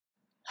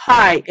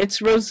Hi,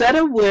 it's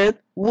Rosetta Wood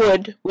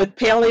with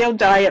Paleo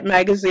Diet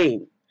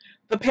Magazine.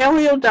 The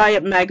Paleo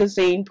Diet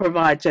Magazine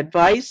provides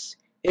advice,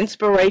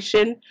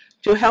 inspiration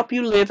to help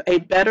you live a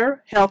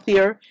better,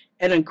 healthier,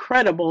 and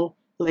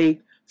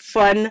incredibly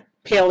fun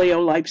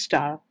paleo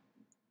lifestyle.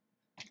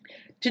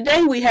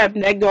 Today we have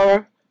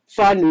Neghar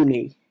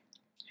Fonooni.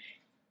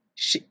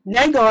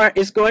 Neghar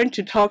is going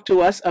to talk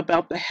to us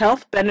about the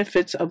health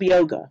benefits of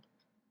yoga.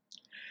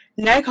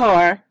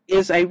 Neghar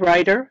is a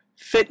writer,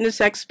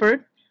 fitness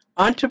expert,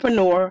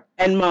 entrepreneur,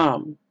 and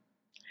mom.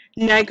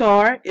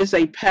 Neghar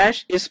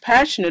is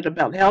passionate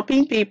about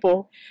helping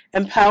people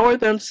empower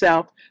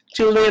themselves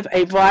to live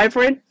a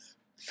vibrant,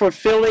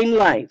 fulfilling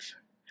life.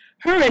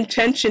 Her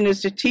intention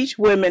is to teach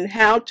women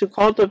how to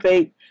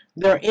cultivate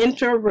their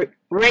inner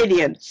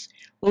radiance,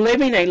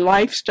 living a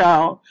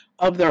lifestyle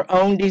of their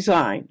own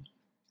design.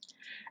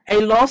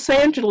 A Los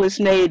Angeles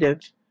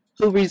native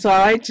who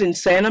resides in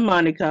Santa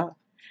Monica,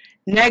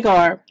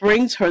 Neghar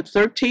brings her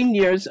 13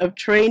 years of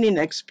training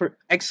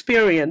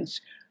experience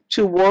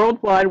to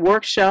worldwide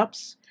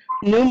workshops,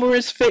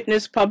 numerous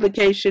fitness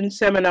publications,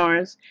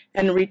 seminars,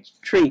 and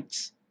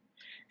retreats,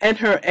 and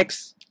her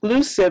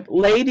exclusive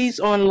Ladies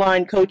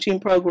Online coaching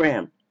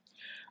program.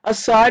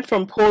 Aside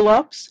from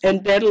pull-ups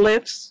and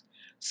deadlifts,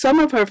 some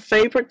of her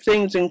favorite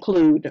things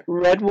include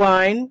red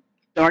wine,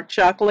 dark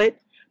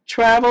chocolate,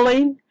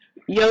 traveling,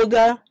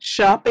 yoga,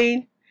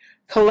 shopping,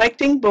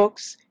 collecting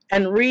books,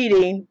 and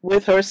reading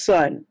with her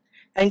son,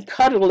 and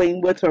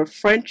cuddling with her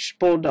French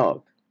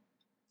bulldog.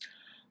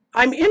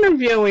 I'm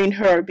interviewing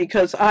her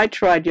because I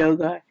tried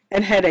yoga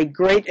and had a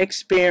great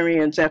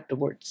experience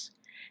afterwards,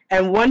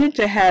 and wanted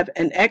to have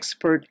an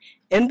expert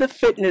in the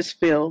fitness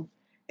field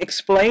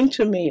explain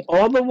to me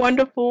all the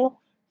wonderful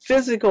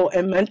physical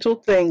and mental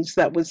things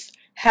that was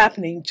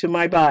happening to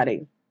my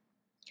body.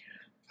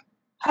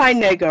 Hi,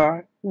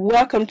 Neghar.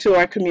 Welcome to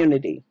our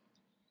community.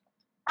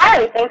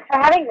 Hi, thanks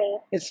for having me.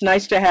 It's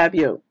nice to have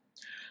you.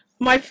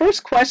 My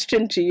first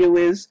question to you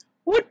is,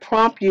 what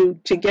prompted you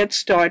to get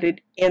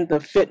started in the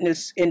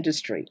fitness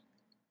industry?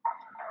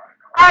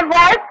 Well,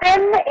 I've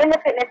been in the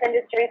fitness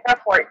industry for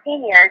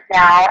 14 years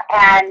now,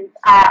 and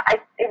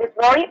it was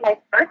really my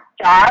first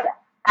job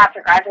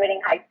after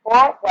graduating high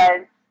school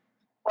was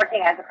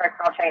working as a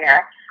personal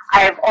trainer.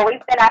 I've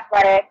always been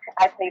athletic.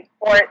 I played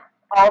sports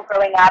all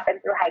growing up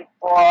and through high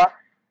school,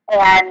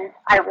 and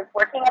I was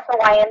working at the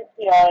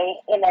YMCA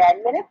in an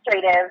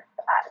administrative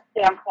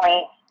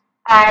standpoint,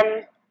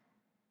 and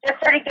just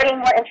started getting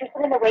more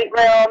interested in the weight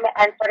room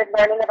and started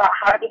learning about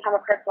how to become a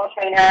personal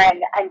trainer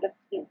and just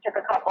took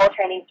a couple of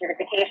training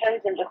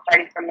certifications and just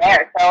started from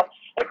there. So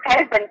it's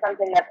kind of been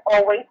something that's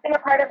always been a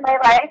part of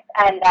my life,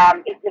 and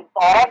it's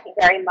evolved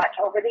very much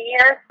over the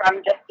years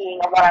from just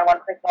being a one-on-one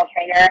personal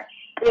trainer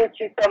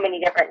into so many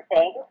different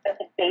things. But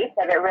the base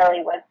of it really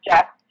was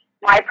just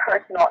my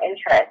personal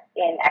interest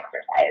in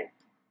exercise.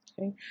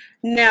 Okay.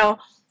 Now,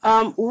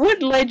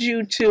 what led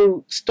you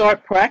to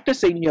start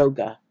practicing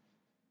yoga?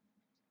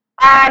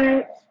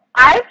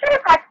 I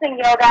started practicing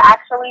yoga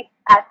actually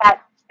at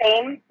that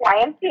same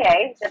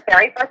YMCA, the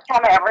very first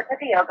time I ever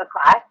took a yoga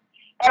class.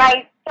 And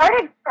I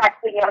started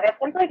practicing yoga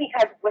simply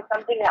because it was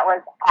something that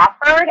was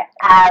offered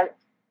as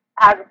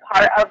a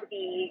part of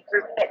the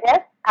group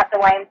fitness at the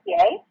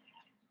YMCA.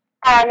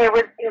 And it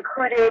was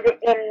included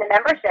in the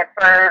membership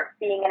for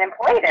being an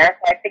employee there,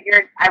 so I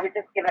figured I would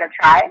just give it a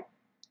try.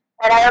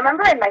 And I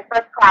remember in my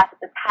first class, at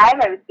the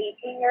time I was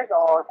 18 years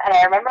old, and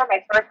I remember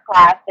my first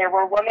class, there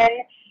were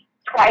women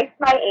twice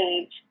my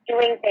age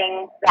doing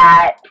things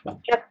that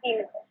just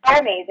seemed so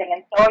amazing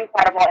and so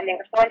incredible, and they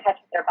were so in touch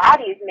with their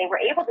bodies, and they were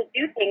able to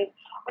do things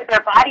with their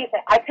bodies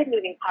that I couldn't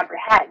even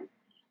comprehend.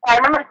 So I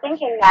remember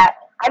thinking that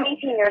I'm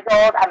 18 years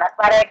old, I'm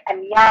athletic,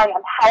 I'm young,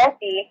 I'm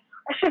healthy,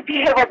 I should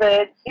be able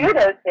to do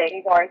those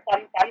things or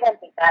some semblance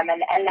of them,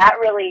 and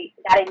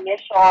that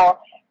initial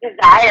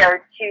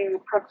desire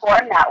to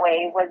perform that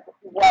way was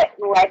what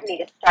led me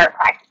to start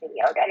practicing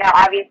yoga. Now,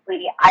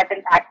 obviously, I've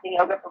been practicing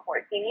yoga for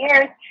 14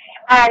 years,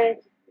 and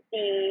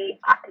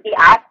the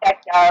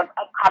aspect of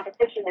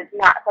competition is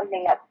not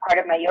something that's part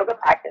of my yoga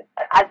practice.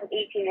 But as an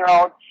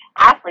 18-year-old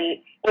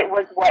athlete, it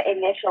was what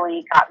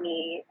initially got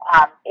me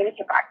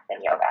into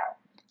practicing yoga.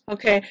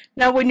 Okay.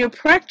 Now, when you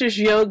practice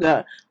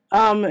yoga,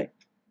 what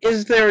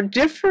is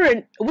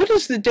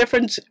the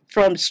difference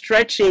from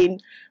stretching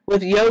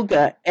with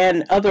yoga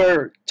and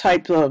other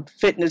types of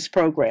fitness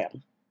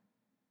program?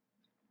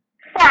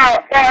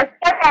 Well, there are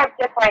several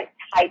different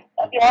types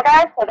of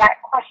yoga, so that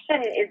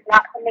question is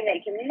not something that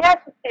you can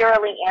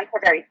necessarily answer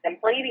very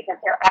simply because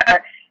there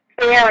are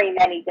very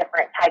many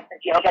different types of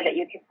yoga that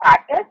you can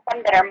practice,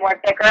 some that are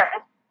more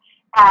vigorous,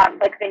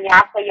 like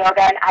vinyasa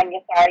yoga and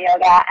anyasara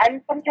yoga,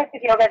 and some types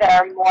of yoga that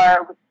are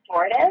more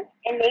restorative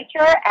in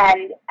nature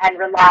and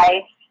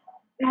rely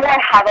more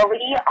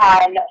heavily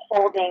on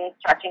holding,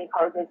 stretching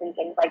poses and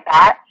things like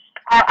that.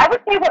 I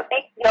would say what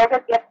makes yoga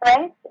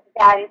different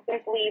than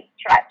simply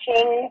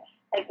stretching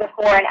like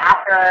before and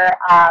after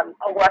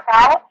a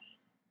workout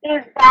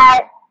is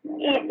that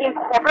it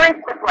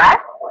incorporates the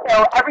breath.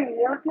 So every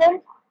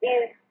movement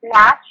is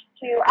matched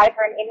to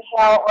either an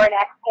inhale or an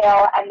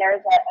exhale, and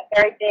there's a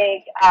very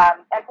big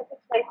emphasis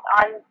placed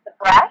on the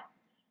breath,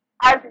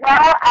 as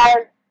well as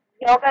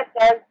yoga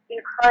does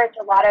encourage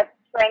a lot of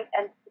strength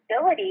and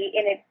stability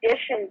in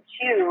addition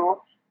to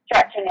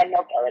stretching and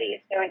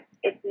mobility. So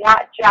it's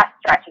not just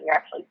stretching, you're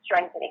actually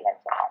strengthening as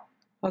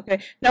well.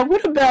 Okay. Now,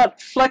 what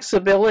about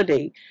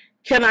flexibility?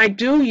 Can I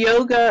do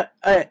yoga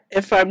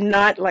if I'm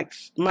not, like,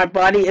 my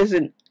body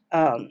isn't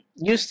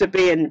used to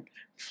being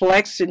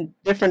flexed in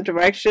different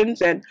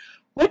directions? And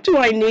what do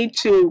I need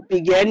to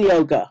begin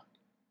yoga?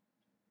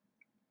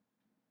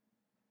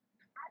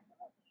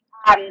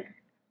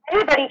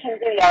 Anybody can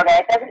do yoga.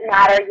 It doesn't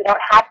matter. You don't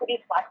have to be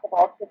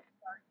flexible to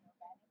start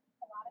yoga.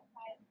 A lot of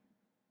times,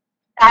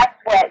 that's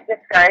what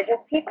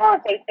discourages people.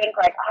 They think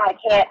like, oh,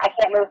 I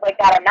can't move like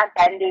that. I'm not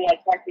bendy. I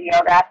can't do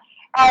yoga.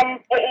 And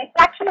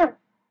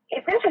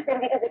it's interesting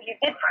because if you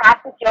did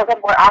practice yoga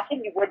more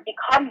often, you would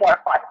become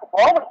more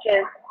flexible, which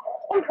is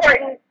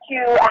important to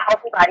a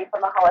healthy body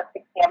from a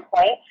holistic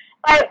standpoint.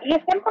 But you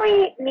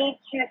simply need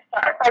to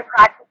start by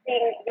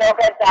practicing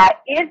yoga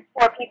that is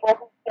for people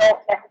who don't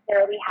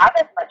necessarily have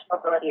as much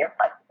mobility or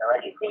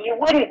flexibility. So you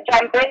wouldn't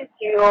jump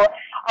into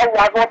a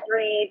level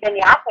 3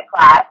 vinyasa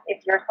class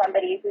if you're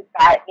somebody who's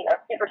got,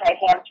 super tight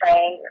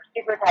hamstrings or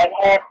super tight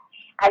hips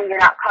and you're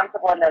not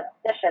comfortable in those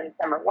positions,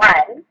 number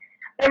one.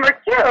 Number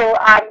two,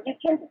 you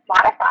can just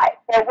modify.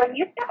 So when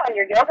you step on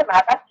your yoga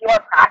mat, that's your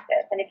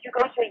practice. And if you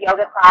go to a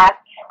yoga class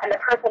and the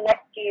person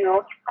next to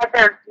you has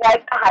their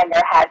legs behind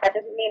their head, that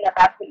doesn't mean that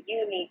that's what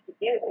you need to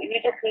do. You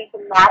just need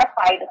to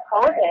modify the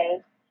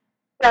poses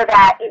so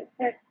that it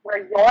suits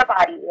where your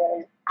body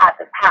is at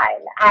the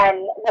time.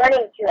 And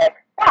learning to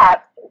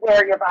accept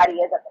where your body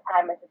is at the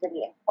time is a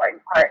really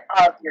important part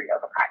of your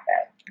yoga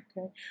practice.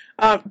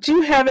 Okay. Do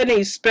you have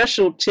any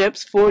special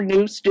tips for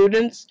new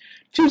students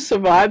to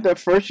survive their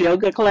first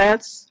yoga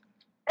class?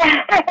 A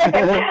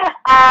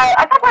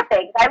couple of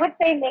things. I would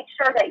say make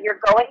sure that you're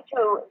going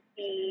to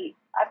a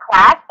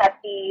class that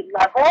the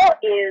level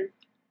is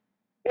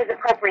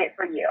appropriate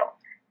for you.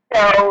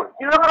 So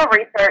do a little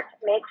research.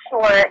 Make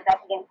sure that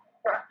the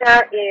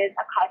instructor is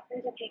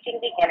accustomed to teaching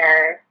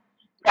beginners,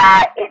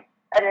 that it's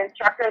an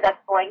instructor that's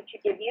going to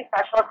give you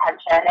special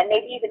attention, and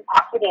maybe even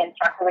talk to the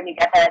instructor when you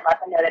get there and let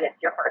them know that it's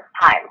your first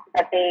time,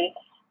 so that they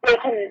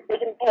can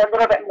pay a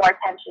little bit more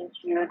attention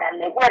to you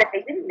than they would if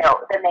they didn't know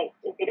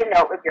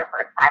it was your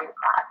first time in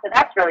class. So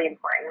that's really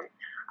important.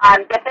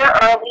 Get there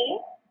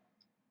early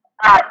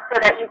so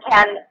that you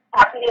can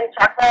talk to the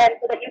instructor and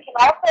so that you can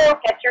also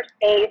get your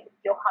space and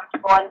feel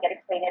comfortable and get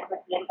acquainted with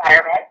the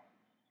environment.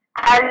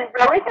 And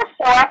really just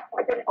show up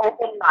with an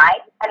open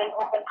mind and an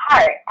open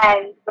heart.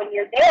 And when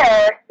you're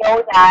there,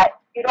 know that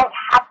you don't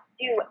have to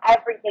do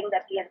everything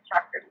that the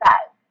instructor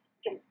says.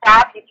 You can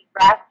stop, you can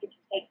rest, you can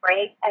take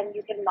breaks, and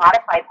you can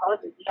modify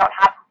poses. You don't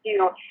have to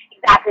do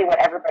exactly what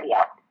everybody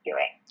else is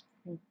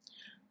doing.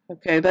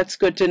 Okay, that's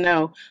good to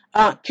know.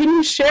 Can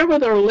you share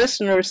with our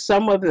listeners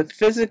some of the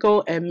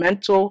physical and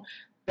mental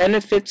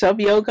benefits of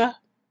yoga?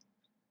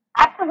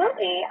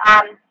 Absolutely.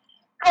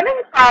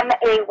 Coming from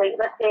a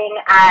weightlifting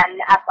and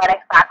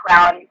athletics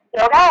background,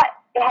 yoga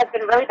has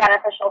been really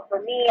beneficial for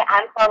me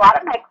and for a lot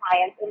of my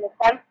clients in the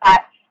sense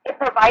that it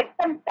provides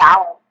some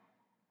balance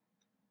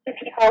to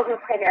people who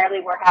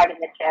primarily work out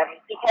in the gym.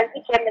 Because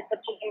the gym is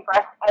such an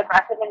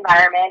aggressive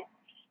environment,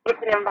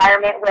 it's an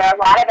environment where a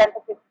lot of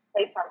emphasis is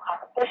placed on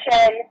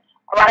competition,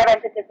 a lot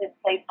of emphasis is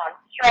placed on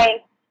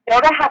strength.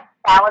 Yoga has to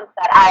balance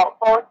that out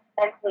both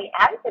mentally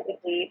and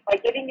physically by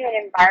giving you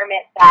an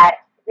environment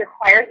that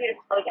requires you to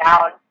slow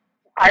down,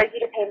 requires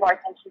you to pay more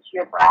attention to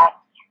your breath,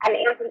 and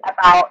it isn't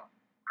about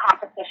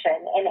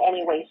competition in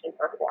any way, shape,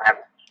 or form.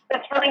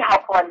 So it's really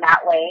helpful in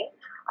that way.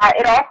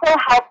 It also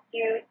helps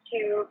you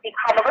to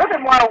become a little bit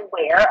more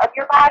aware of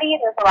your body.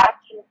 There's a lot of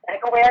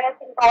kinesthetic awareness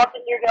involved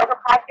in your yoga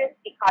practice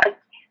because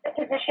the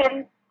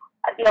positions,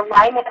 the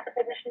alignment of the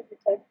positions is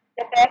so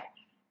specific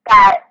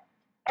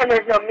and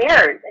there's no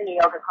mirrors in the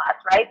yoga class,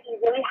 right? So you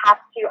really have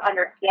to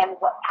understand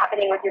what's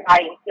happening with your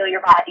body and feel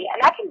your body, and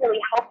that can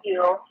really help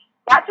you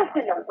not just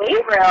in the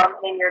weight room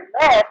and in your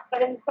lifts,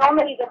 but in so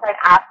many different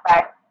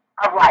aspects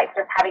of life,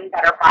 just having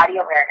better body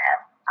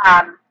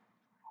awareness.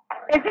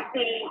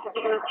 Physically,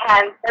 you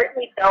can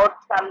certainly build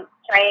some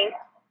strength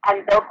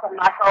and build some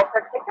muscle,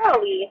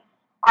 particularly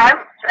arm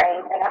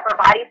strength and upper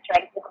body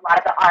strength with a lot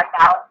of the arm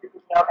balances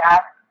in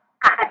yoga.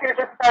 If you're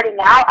just starting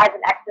out as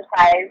an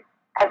exerciser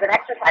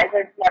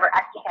who's never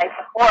exercised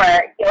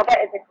before, yoga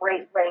is a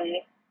great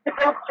way to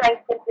build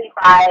strength simply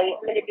by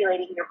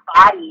manipulating your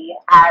body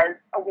as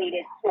a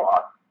weighted tool.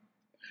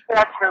 So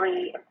that's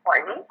really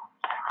important.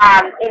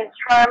 In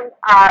terms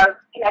of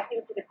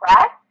connecting to the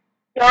breath,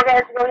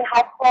 yoga is really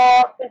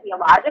helpful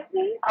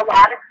physiologically. A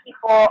lot of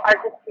people are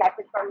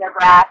disconnected from their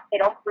breath. They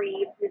don't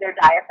breathe through their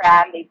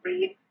diaphragm. They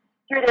breathe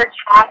through their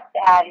chest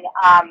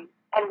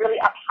and really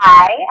up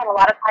high. And a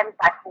lot of times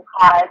that can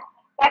cause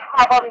neck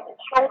problems and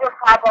shoulder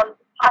problems,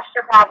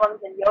 posture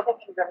problems, and yoga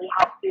can really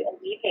help to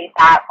alleviate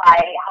that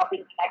by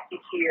helping connect you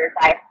to your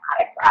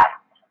diaphragmatic breath.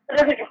 So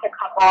those are just a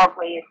couple of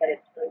ways that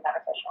it's really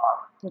beneficial.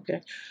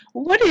 Okay.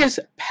 What is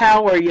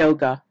power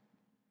yoga?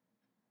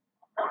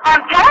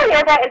 Power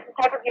yoga is the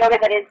type of yoga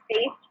that is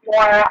based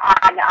more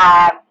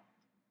on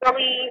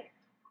really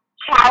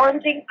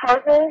challenging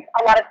poses.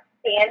 A lot of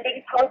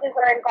standing poses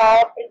are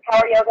involved in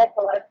power yoga,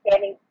 so a lot of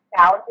standing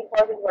balancing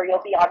poses where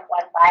you'll be on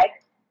one leg.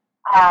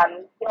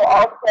 You'll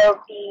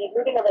also be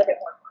moving a little bit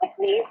more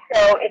quickly,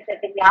 so it's a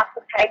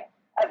vinyasa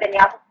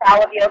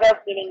style of yoga,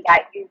 meaning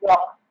that you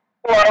will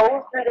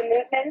flow through the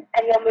movements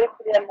and you'll move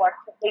through them more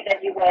quickly than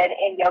you would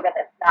in yoga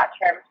that's not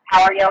termed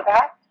power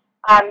yoga.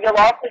 You'll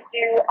also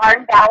do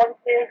arm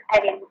balances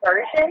and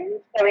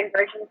inversions. So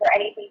inversions are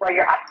anything where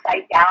you're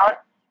upside down.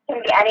 It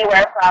can be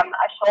anywhere from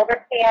a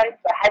shoulder stand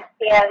to a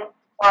headstand,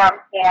 arm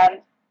stand,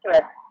 to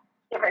a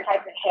different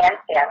types of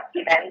handstands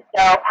even.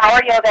 So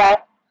power yoga,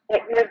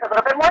 it moves a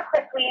little bit more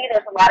quickly.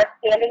 There's a lot of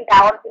standing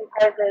balancing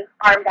poses,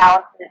 arm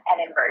balances,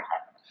 and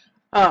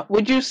inversions.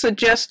 Would you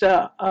suggest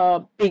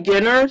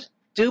beginners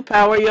do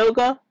power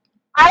yoga?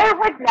 I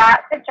would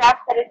not suggest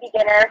that a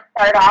beginner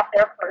start off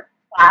their first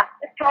class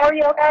with power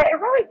yoga. It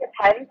really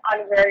depends on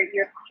where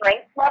your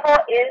strength level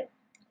is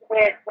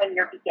when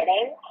you're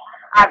beginning.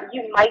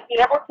 You might be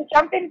able to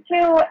jump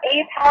into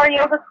a power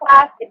yoga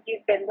class if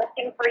you've been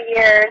lifting for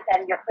years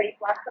and you're pretty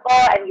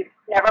flexible and you've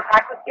never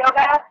practiced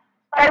yoga.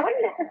 But I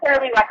wouldn't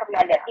necessarily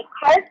recommend it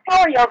because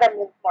power yoga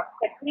moves more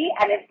quickly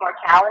and is more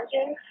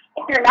challenging.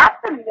 If you're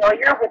not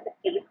familiar with the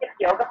basic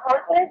yoga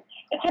poses,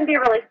 it can be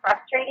really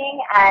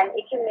frustrating and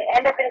it can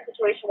end up in a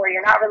situation where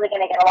you're not really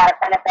going to get a lot of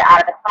benefit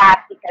out of the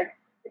class because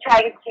you're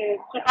trying to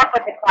keep up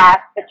with the class,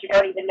 but you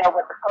don't even know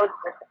what the poses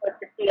are supposed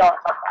to feel and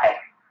look like.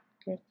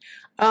 Okay.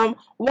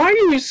 Why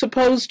are you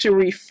supposed to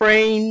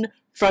refrain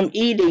from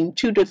eating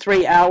 2 to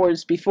 3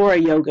 hours before a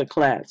yoga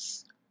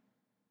class?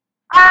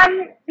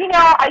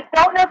 I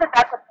don't know that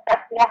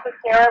that's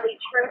necessarily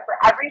true for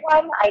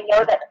everyone. I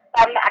know that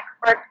some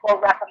experts will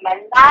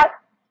recommend that.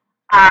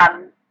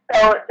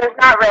 So there's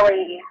not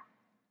really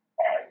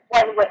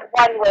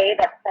one way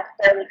that's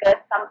necessarily good.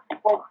 Some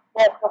people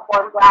will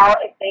perform well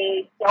if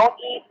they don't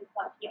eat, and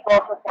some people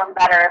perform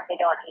better if they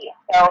don't eat.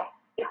 So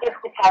it just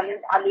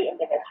depends on the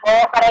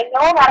individual. But I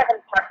know a lot of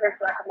instructors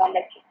recommend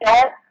that you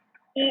don't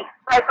eat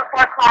right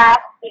before class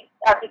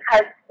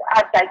because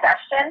of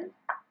digestion.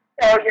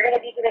 So you're going to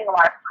be doing a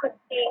lot of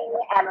twisting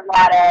and a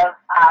lot of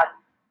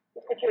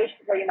situations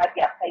where you might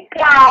be upside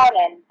down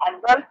and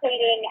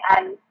rotating,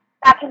 and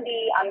that can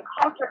be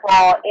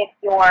uncomfortable if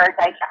you're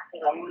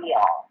digesting a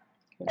meal.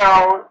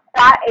 So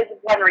that is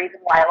one reason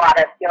why a lot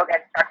of yoga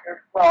instructors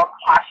will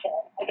caution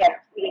against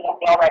eating a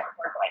meal right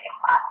before going to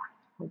class.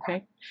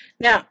 Okay.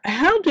 Now,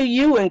 how do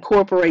you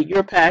incorporate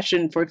your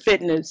passion for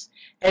fitness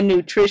and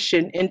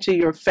nutrition into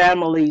your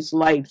family's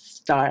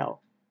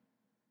lifestyle?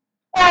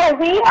 Well,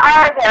 we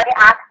are a very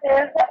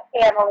active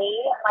family.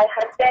 My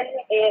husband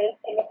is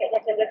in the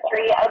fitness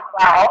industry as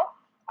well.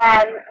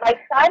 And my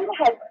son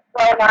has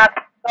grown up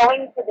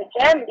going to the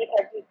gym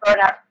because he's grown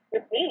up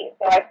with me.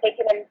 So I've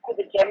taken him to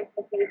the gym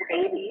since he was a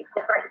baby,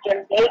 different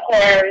gym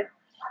daycares.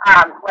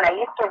 When I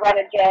used to run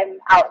a gym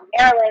out in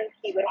Maryland,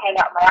 he would hang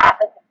out in my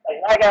office and play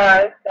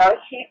Legos. So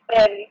he's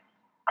been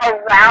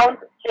around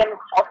gym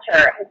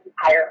culture his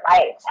entire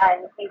life.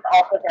 And he's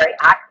also very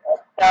active.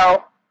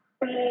 So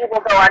we will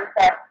go on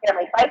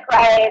family bike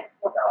rides.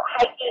 We'll go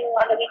hiking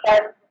on the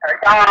weekends with our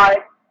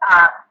dogs.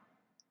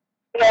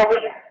 We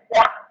always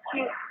walk to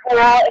school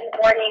in the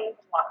mornings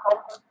and walk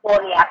home from school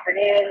in the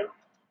afternoons.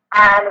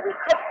 And we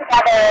cook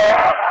together.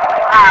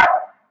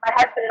 My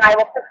husband and I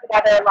will cook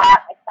together a lot.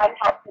 My son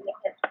helps in the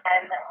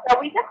kitchen. So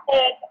we just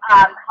make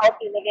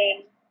healthy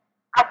living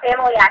a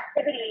family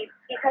activity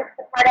because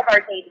it's a part of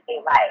our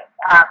day-to-day life.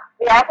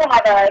 We also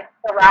have a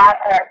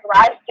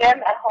garage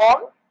gym at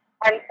home.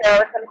 And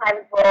so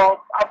sometimes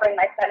I'll bring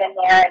my son in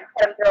there and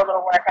put him through a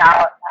little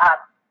workout,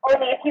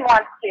 only if he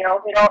wants to.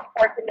 We don't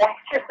force him to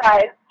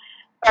exercise.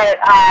 But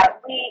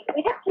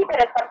we just keep it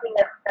as something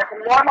that's a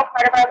normal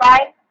part of our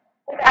life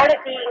without it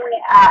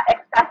being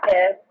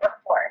excessive or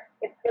forced.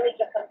 It's really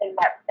just something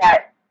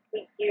that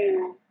we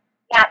do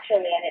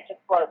naturally and it just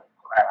flows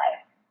into our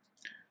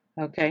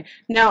life. Okay.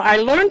 Now, I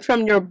learned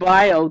from your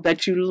bio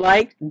that you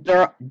like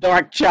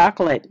dark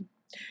chocolate.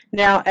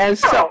 Now,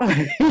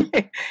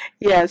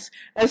 yes,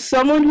 as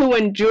someone who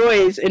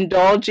enjoys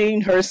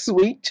indulging her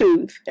sweet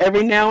tooth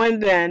every now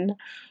and then,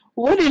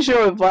 what is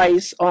your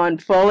advice on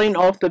falling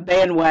off the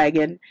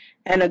bandwagon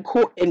and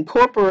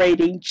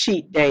incorporating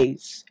cheat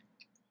days?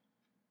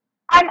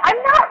 I'm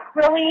not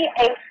really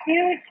a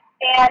huge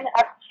fan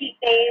of cheat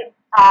days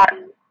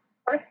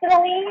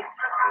personally.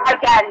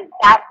 Again,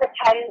 that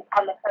depends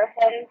on the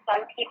person.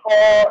 Some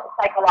people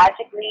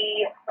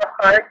psychologically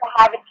prefer to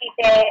have a cheat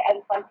day,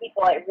 and some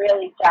people it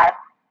really just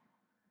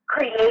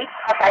creates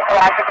a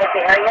psychological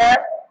barrier.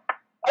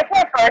 I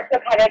prefer to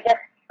kind of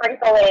just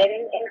sprinkle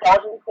in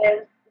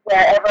indulgences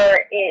wherever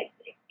it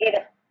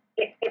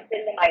fits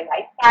into my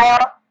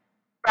lifestyle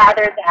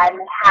rather than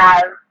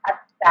have a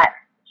set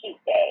cheat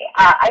day.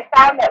 I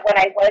found that when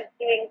I was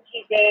doing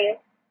cheat days,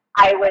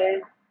 I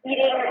was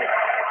eating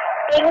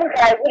things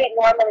that I wouldn't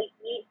normally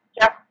eat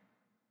just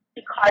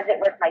because it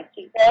was my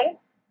cheat day,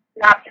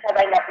 not because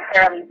I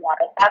necessarily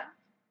wanted them.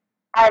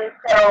 And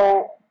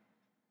so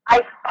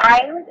I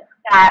find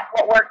that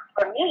what works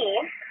for me,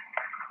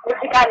 which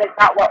again is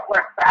not what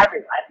works for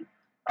everyone,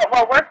 but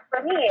what works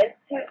for me is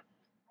to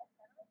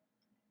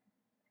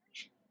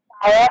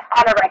diet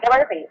on a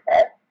regular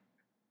basis.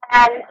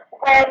 And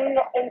when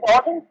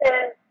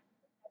indulgences,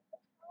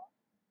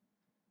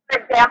 for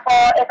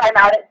example, if I'm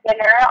out at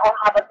dinner, I'll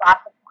have a glass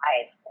of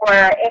wine.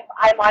 Or if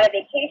I'm on a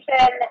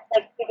vacation,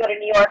 like to go to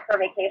New York for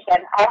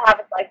vacation, I'll have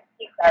a slice of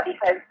pizza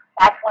because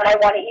that's when I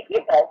want to eat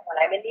pizza, when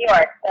I'm in New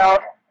York. So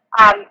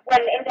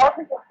when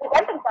indulgences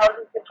present themselves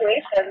in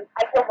situations,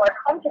 I feel more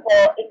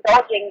comfortable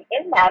indulging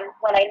in them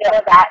when I know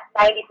that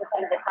 90%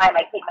 of the time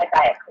I keep my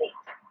diet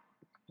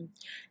clean.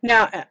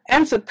 Now,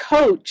 as a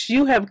coach,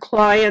 you have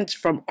clients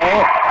from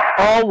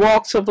all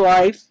walks of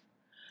life.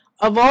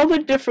 Of all the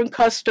different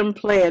custom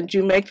plans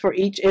you make for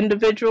each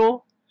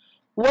individual,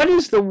 what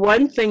is the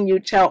one thing you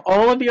tell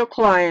all of your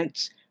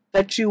clients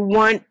that you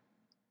want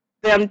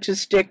them to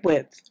stick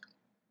with?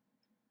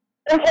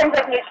 In terms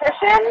of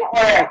nutrition?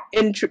 Or?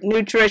 In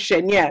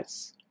nutrition,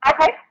 yes.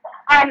 Okay.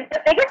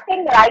 The biggest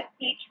thing that I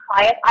teach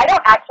clients, I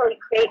don't actually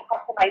create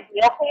customized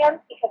meal plans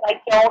because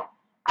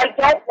I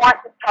don't want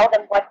to tell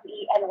them what to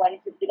eat and when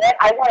to eat it.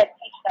 I want to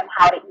teach them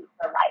how to eat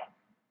for life.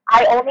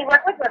 I only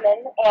work with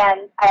women,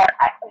 and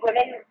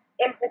women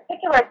in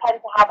particular tend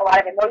to have a lot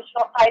of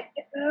emotional ties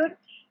to food,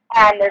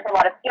 and there's a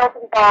lot of guilt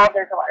involved,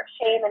 there's a lot of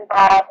shame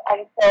involved,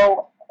 and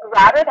so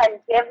rather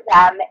than give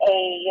them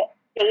a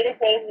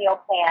day-to-day meal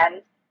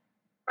plan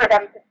for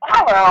them to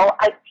follow,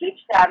 I teach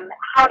them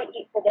how to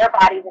eat for their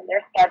bodies and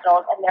their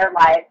schedules and their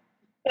lives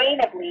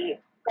sustainably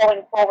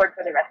going forward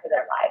for the rest of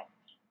their lives.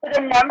 So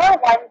the number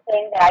one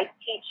thing that I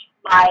teach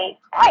my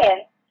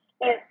clients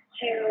is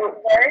to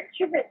learn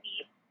to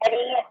release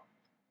any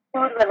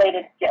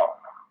food-related guilt,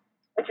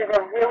 which is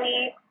a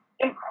really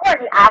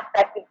important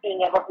aspect of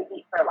being able to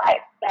eat for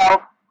life.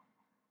 So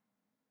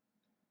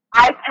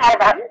I tell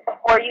them,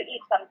 before you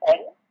eat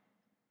something,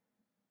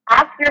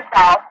 ask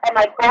yourself, am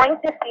I going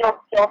to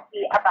feel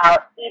guilty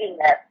about eating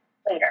this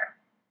later?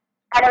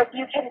 And if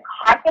you can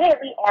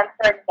confidently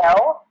answer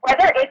no,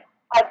 whether it's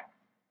a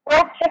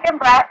grilled chicken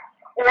breast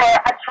or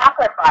a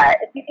chocolate bar,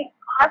 if you can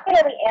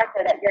confidently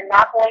answer that you're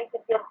not going to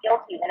feel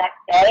guilty the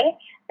next day,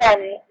 then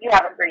you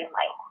have a green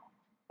light.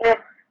 If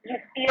you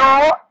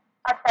feel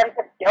a sense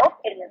of guilt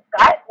in your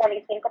gut when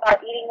you think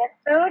about eating this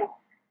food,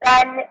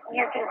 then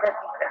you can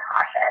proceed with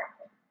caution.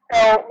 So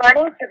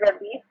learning to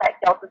release that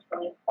guilt is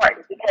really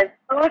important because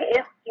food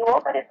is fuel,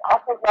 but it's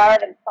also love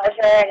and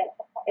pleasure, and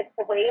it's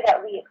the way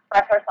that we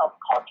express ourselves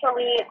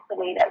culturally. It's the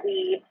way that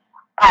we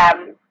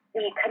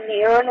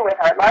commune with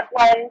our loved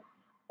ones.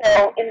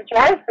 So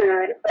enjoy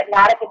food, but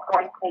not if it's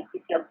going to make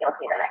you feel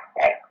guilty the next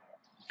day.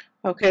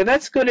 Okay,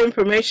 that's good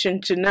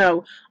information to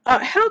know.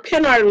 How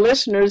can our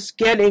listeners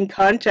get in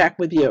contact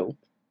with you?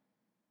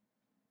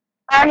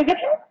 You can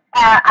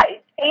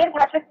stay in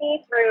touch with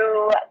me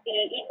through the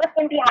Eat, Lift,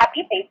 and Be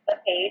Happy Facebook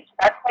page.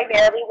 That's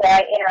primarily where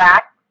I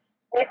interact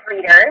with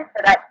readers.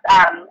 So that's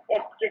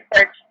if you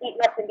search Eat,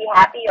 Lift, and Be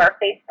Happy or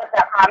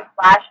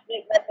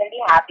facebook.com/Eat, Lift, and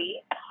Be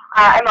Happy.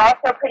 I'm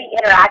also pretty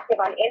interactive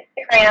on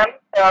Instagram,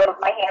 so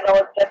my handle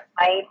is just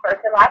my first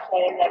and last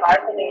name,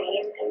 Neghar,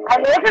 Fonooni.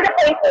 And those are the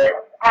places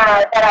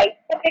that I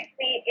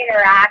typically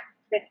interact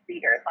with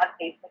readers on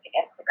Facebook and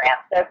Instagram.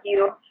 So if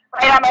you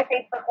write on my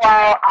Facebook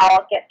wall,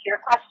 I'll get to your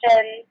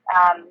questions.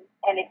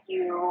 And if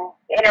you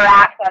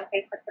interact on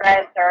Facebook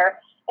threads or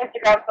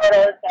Instagram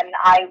photos, then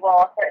I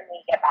will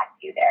certainly get back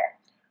to you there.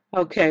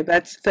 Okay,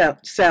 that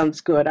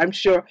sounds good. I'm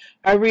sure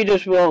our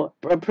readers will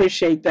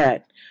appreciate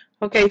that.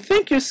 Okay,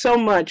 thank you so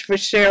much for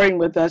sharing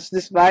with us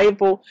this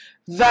valuable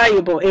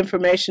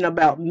information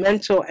about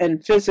mental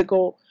and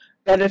physical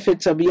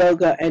benefits of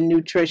yoga and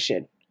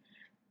nutrition.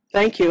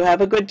 Thank you. Have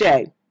a good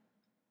day.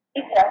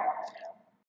 You too.